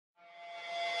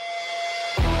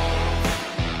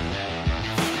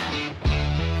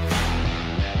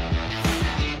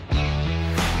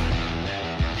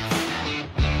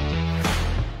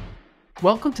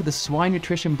Welcome to the Swine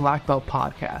Nutrition Black Belt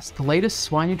Podcast, the latest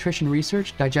swine nutrition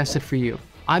research digested for you.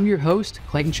 I'm your host,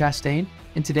 𝗬𝗫𝗀𝗃,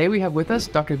 and today we have with us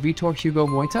Dr. Vitor Hugo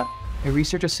Moita, a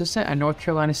research assistant at North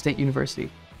Carolina State University.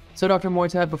 So Dr.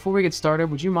 Moita, before we get started,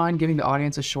 would you mind giving the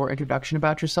audience a short introduction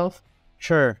about yourself?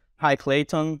 Sure. Hi,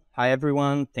 Clayton. Hi,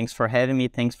 everyone. Thanks for having me.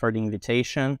 Thanks for the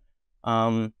invitation.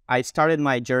 I started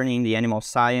my journey in the animal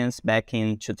science back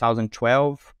in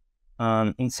 2012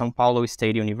 in Paulo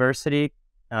State University,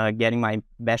 getting my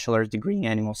bachelor's degree in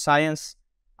animal science.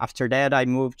 After that, I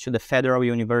moved to the Federal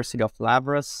University of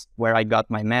Lavras, where I got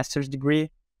my master's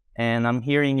degree. And I'm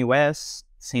here in US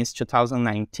since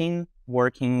 2019,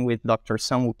 working with Dr.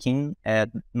 𝗟𝗏 at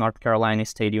North Carolina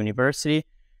State University,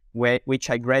 which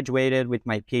I graduated with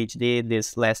my Ph.D.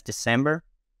 this last December.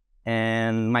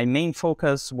 And my main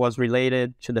focus was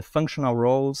related to the functional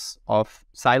roles of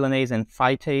Xylanase and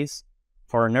Phytase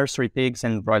for nursery pigs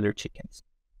and broiler chickens.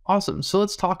 Awesome. So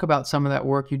let's talk about some of that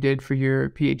work you did for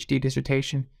your PhD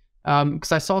dissertation.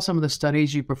 Because I saw some of the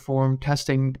studies you performed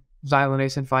testing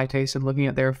Xylanase and Phytase and looking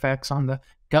at their effects on the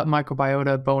gut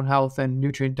microbiota, bone health, and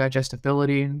nutrient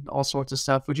digestibility, and all sorts of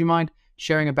stuff. Would you mind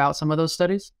sharing about some of those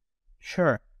studies?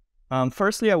 Sure.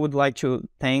 Firstly, I would like to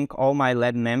thank all my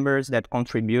lab members that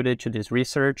contributed to this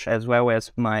research, as well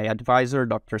as my advisor,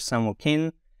 Dr.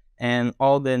 𝗟𝗏, and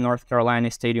all the North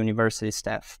Carolina State University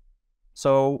staff.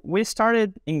 So we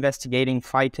started investigating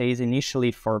Phytase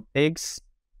initially for pigs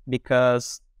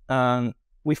because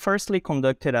we firstly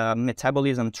conducted a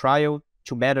metabolism trial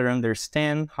to better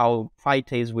understand how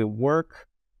Phytase will work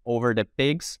over the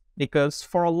pigs, because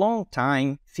for a long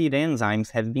time, feed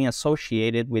enzymes have been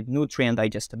associated with nutrient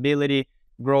digestibility,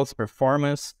 growth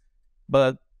performance,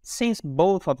 but since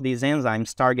both of these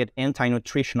enzymes target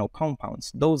anti-nutritional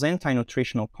compounds, those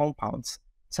anti-nutritional compounds,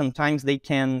 sometimes they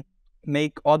can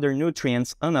make other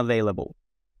nutrients unavailable.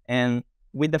 And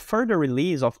with the further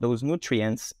release of those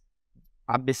nutrients,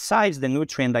 besides the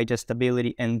nutrient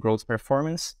digestibility and growth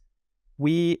performance,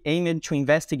 we aimed to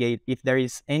investigate if there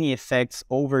is any effects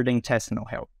over the intestinal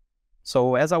health.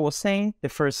 So as I was saying, the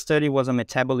first study was a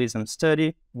metabolism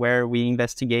study where we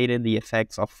investigated the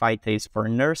effects of Phytase for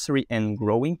nursery and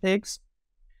growing pigs.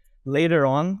 Later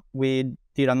on, we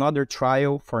did another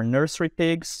trial for nursery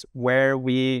pigs where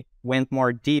we went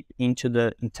more deep into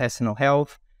the intestinal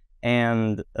health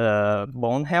and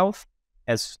bone health.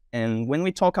 And when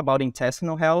we talk about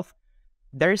intestinal health,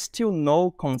 there is still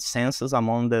no consensus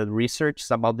among the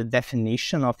researchers about the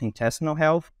definition of intestinal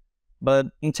health. But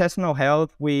intestinal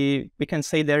health, we can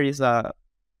say there is a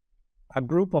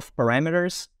group of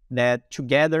parameters that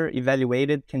together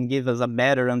evaluated can give us a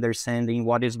better understanding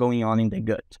what is going on in the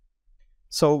gut.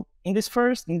 So in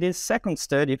this second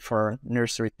study for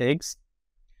nursery pigs,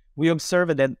 we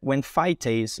observed that when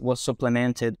Phytase was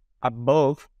supplemented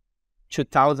above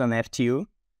 2000 FTU,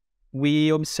 we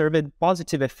observed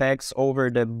positive effects over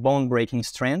the bone-breaking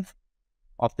strength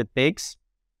of the pigs,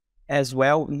 as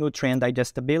well nutrient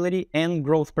digestibility and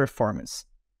growth performance.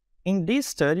 In this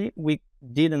study, we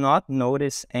did not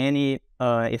notice any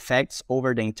effects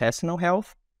over the intestinal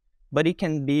health, but it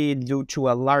can be due to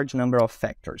a large number of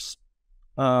factors.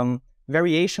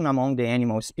 Variation among the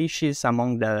animal species,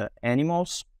 among the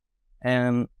animals,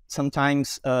 and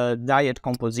sometimes diet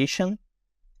composition.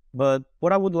 But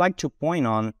what I would like to point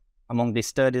on among these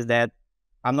studies that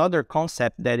another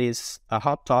concept that is a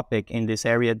hot topic in this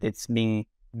area that's being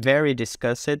very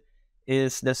discussed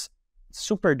is this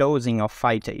superdosing of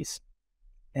Phytase.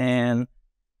 And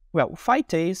well,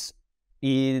 Phytase,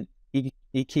 it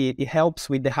helps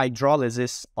with the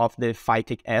hydrolysis of the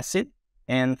phytic acid.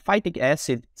 And phytic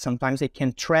acid, sometimes it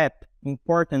can trap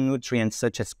important nutrients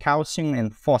such as calcium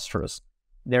and phosphorus.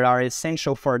 They are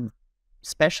essential for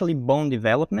especially bone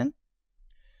development.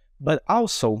 But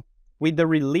also, with the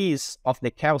release of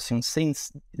the calcium,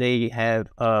 since they have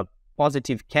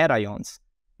positive cations,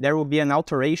 there will be an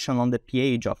alteration on the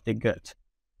pH of the gut.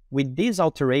 With this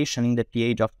alteration in the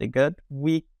pH of the gut,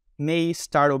 we may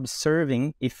start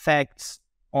observing effects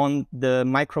on the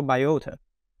microbiota,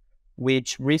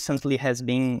 which recently has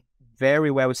been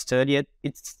very well studied.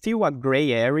 It's still a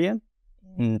gray area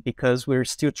because we're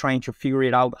still trying to figure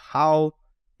it out how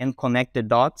and connect the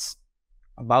dots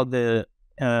about the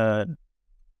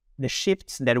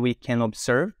shifts that we can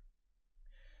observe.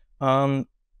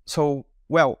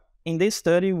 Well, in this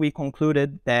study, we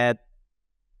concluded that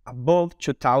above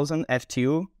 2000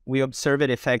 FTU, we observed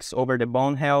effects over the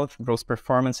bone health, growth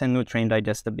performance, and nutrient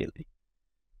digestibility.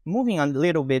 Moving a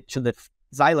little bit to the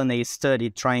Xylanase study,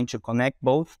 trying to connect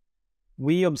both,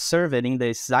 we observed in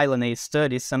the Xylanase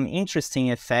study some interesting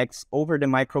effects over the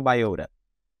microbiota.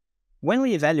 When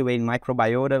we evaluate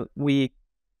microbiota, we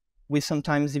we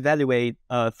sometimes evaluate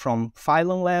from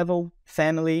phylum level,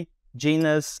 family,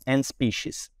 genus, and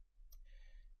species.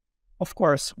 Of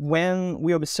course, when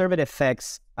we observe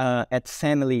effects at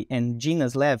family and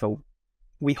genus level,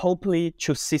 we hopefully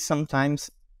to see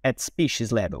sometimes at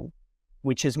species level,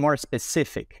 which is more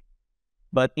specific.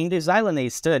 But in the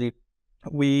Xylanase study,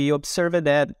 we observed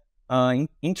that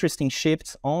interesting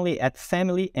shifts only at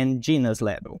family and genus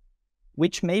level,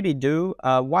 which may be due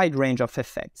a wide range of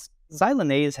effects.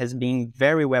 Xylanase has been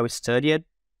very well studied,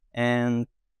 and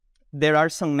there are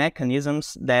some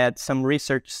mechanisms that some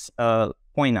research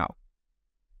point out.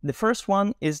 The first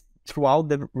one is throughout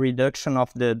the reduction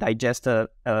of the digestive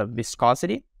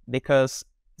viscosity, because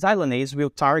Xylanase will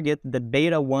target the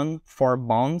beta-1,4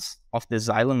 bonds of the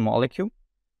xylane molecule,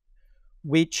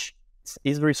 which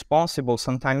is responsible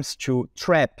sometimes to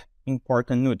trap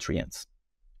important nutrients.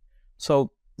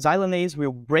 So Xylanase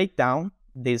will break down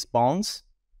these bonds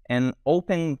and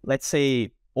open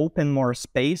more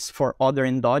space for other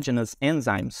endogenous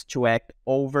enzymes to act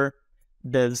over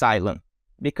the xylane.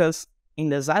 Because in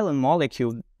the xylane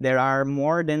molecule, there are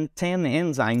more than 10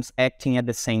 enzymes acting at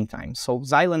the same time. So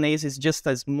Xylanase is just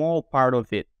a small part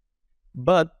of it.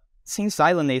 But since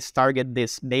Xylanase targets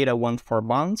these beta-1,4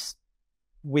 bonds,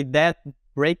 with that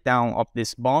breakdown of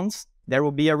these bonds, there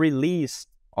will be a release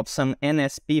of some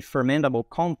NSP fermentable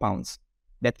compounds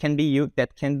that can be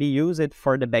used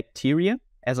for the bacteria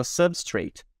as a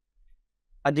substrate.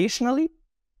 Additionally,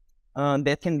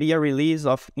 there can be a release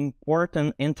of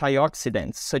important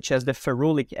antioxidants, such as the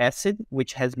ferulic acid,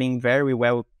 which has been very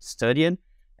well studied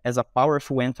as a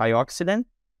powerful antioxidant.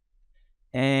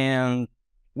 And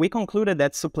we concluded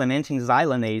that supplementing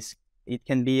Xylanase, it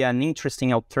can be an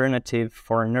interesting alternative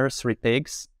for nursery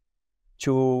pigs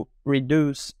to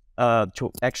reduce,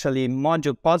 to actually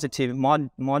modulate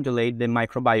the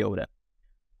microbiota.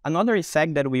 Another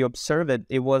effect that we observed,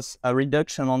 it was a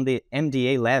reduction on the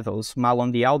MDA levels,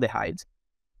 malondialdehyde,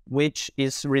 which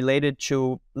is related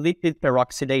to lipid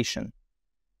peroxidation.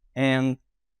 And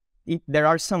there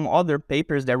are some other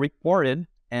papers that reported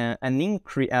a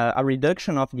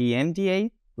reduction of the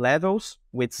MDA levels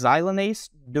with Xylanase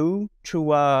due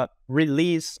to a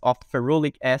release of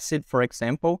ferulic acid, for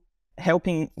example,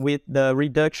 helping with the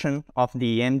reduction of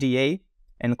the MDA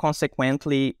and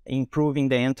consequently improving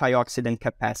the antioxidant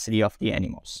capacity of the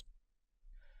animals.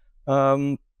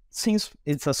 Since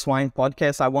it's a swine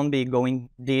podcast, I won't be going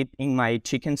deep in my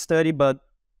chicken study, but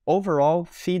overall,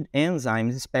 feed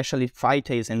enzymes, especially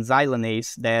phytase and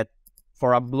Xylanase, that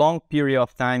for a long period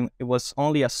of time, it was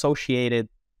only associated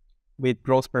with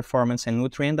growth performance and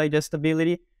nutrient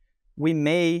digestibility, we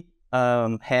may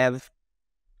have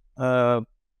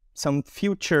some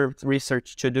future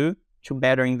research to do to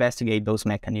better investigate those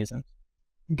mechanisms.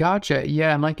 Gotcha.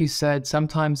 Yeah, and like you said,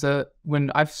 sometimes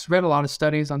when I've read a lot of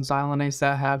studies on Xylanase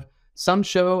that have some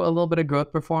show a little bit of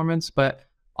growth performance, but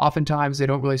oftentimes they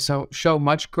don't really show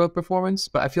much growth performance.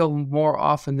 But I feel more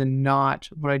often than not,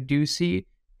 what I do see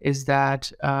is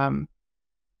that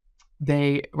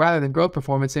they, rather than growth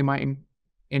performance, they might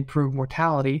improve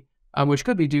mortality, which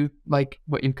could be due, like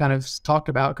what you kind of talked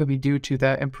about, could be due to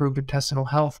the improved intestinal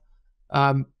health.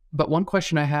 But one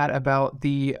question I had about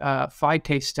the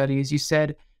phytase studies, you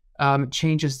said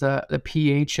changes the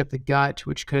pH of the gut,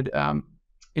 which could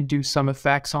induce some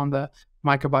effects on the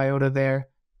microbiota there.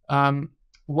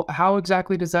 How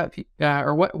exactly does that,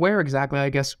 where exactly, I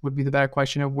guess, would be the better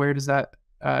question of where does that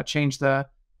change the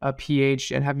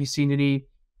pH, and have you seen any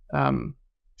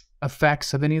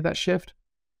effects of any of that shift?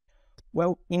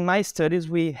 Well, in my studies,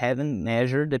 we haven't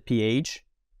measured the pH,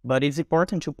 but it's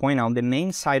important to point out the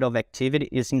main site of activity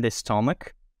is in the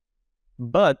stomach.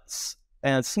 But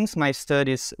since my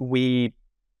studies, we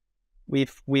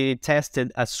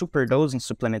tested a superdosing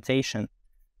supplementation.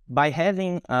 By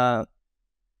having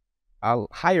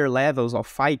higher levels of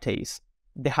phytase,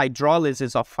 the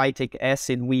hydrolysis of phytic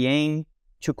acid, we aim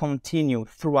to continue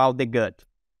throughout the gut.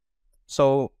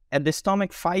 So at the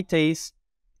stomach, phytase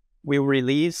will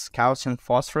release calcium,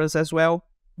 phosphorus as well,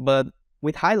 but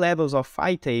with high levels of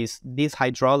phytase, this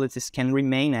hydrolysis can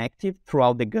remain active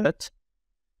throughout the gut,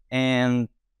 and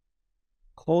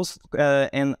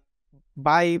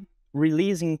by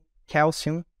releasing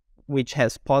calcium, which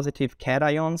has positive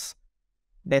cations,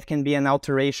 that can be an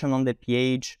alteration on the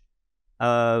pH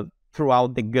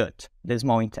throughout the gut, the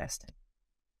small intestine.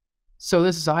 So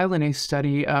this Xylanase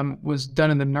study was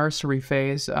done in the nursery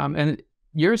phase, and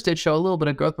yours did show a little bit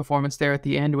of growth performance there at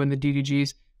the end when the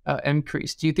DDGs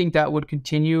increased. Do you think that would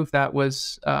continue if that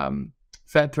was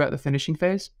fed throughout the finishing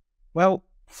phase? Well,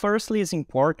 firstly, it's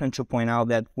important to point out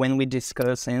that when we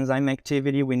discuss enzyme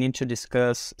activity, we need to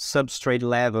discuss substrate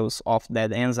levels of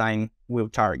that enzyme will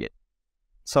target.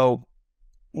 So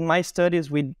in my studies,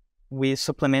 we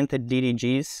supplemented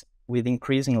DDGs with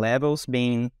increasing levels,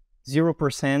 being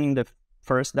 0% in the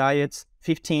first diets,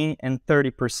 15 and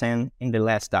 30% in the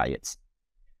last diets.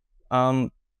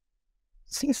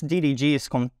 Since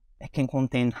DDGs can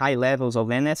contain high levels of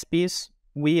NSPs,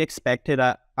 we expected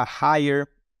a higher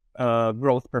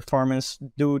growth performance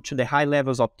due to the high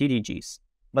levels of DDGs.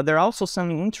 But there are also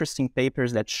some interesting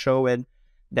papers that showed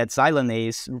that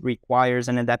xylanase requires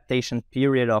an adaptation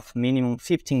period of minimum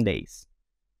 15 days.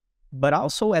 But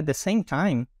also at the same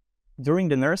time, during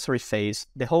the nursery phase,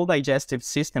 the whole digestive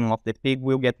system of the pig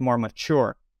will get more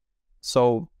mature.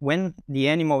 So when the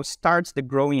animal starts the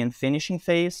growing and finishing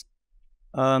phase,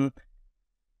 of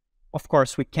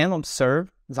course, we can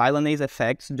observe xylanase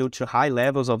effects due to high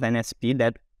levels of NSP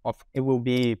that it will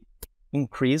be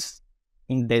increased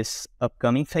in these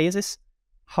upcoming phases.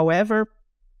 However,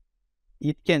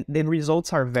 the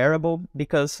results are variable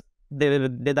because the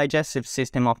digestive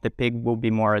system of the pig will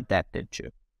be more adapted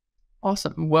to.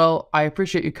 Awesome. Well, I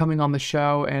appreciate you coming on the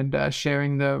show and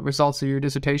sharing the results of your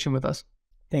dissertation with us.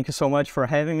 Thank you so much for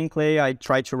having me, Clay. I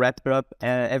tried to wrap up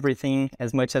everything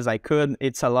as much as I could.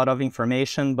 It's a lot of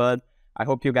information, but I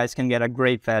hope you guys can get a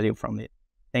great value from it.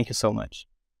 Thank you so much.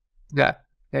 Yeah,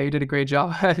 you did a great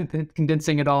job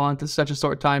condensing it all into such a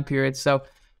short time period. So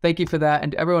thank you for that.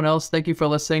 And to everyone else, thank you for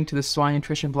listening to the Swine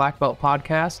Nutrition Black Belt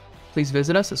podcast. Please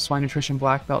visit us at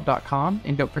swinenutritionblackbelt.com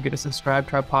and don't forget to subscribe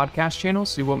to our podcast channel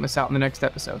so you won't miss out on the next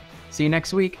episode. See you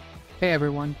next week. Hey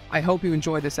everyone, I hope you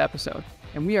enjoyed this episode.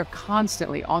 And we are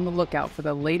constantly on the lookout for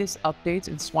the latest updates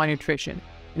in swine nutrition.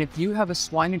 And if you have a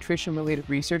swine nutrition related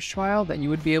research trial that you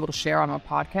would be able to share on our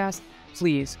podcast,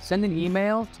 please send an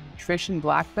email to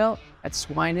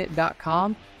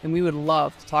nutritionblackbelt@swineit.com and we would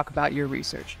love to talk about your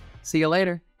research. See you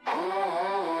later.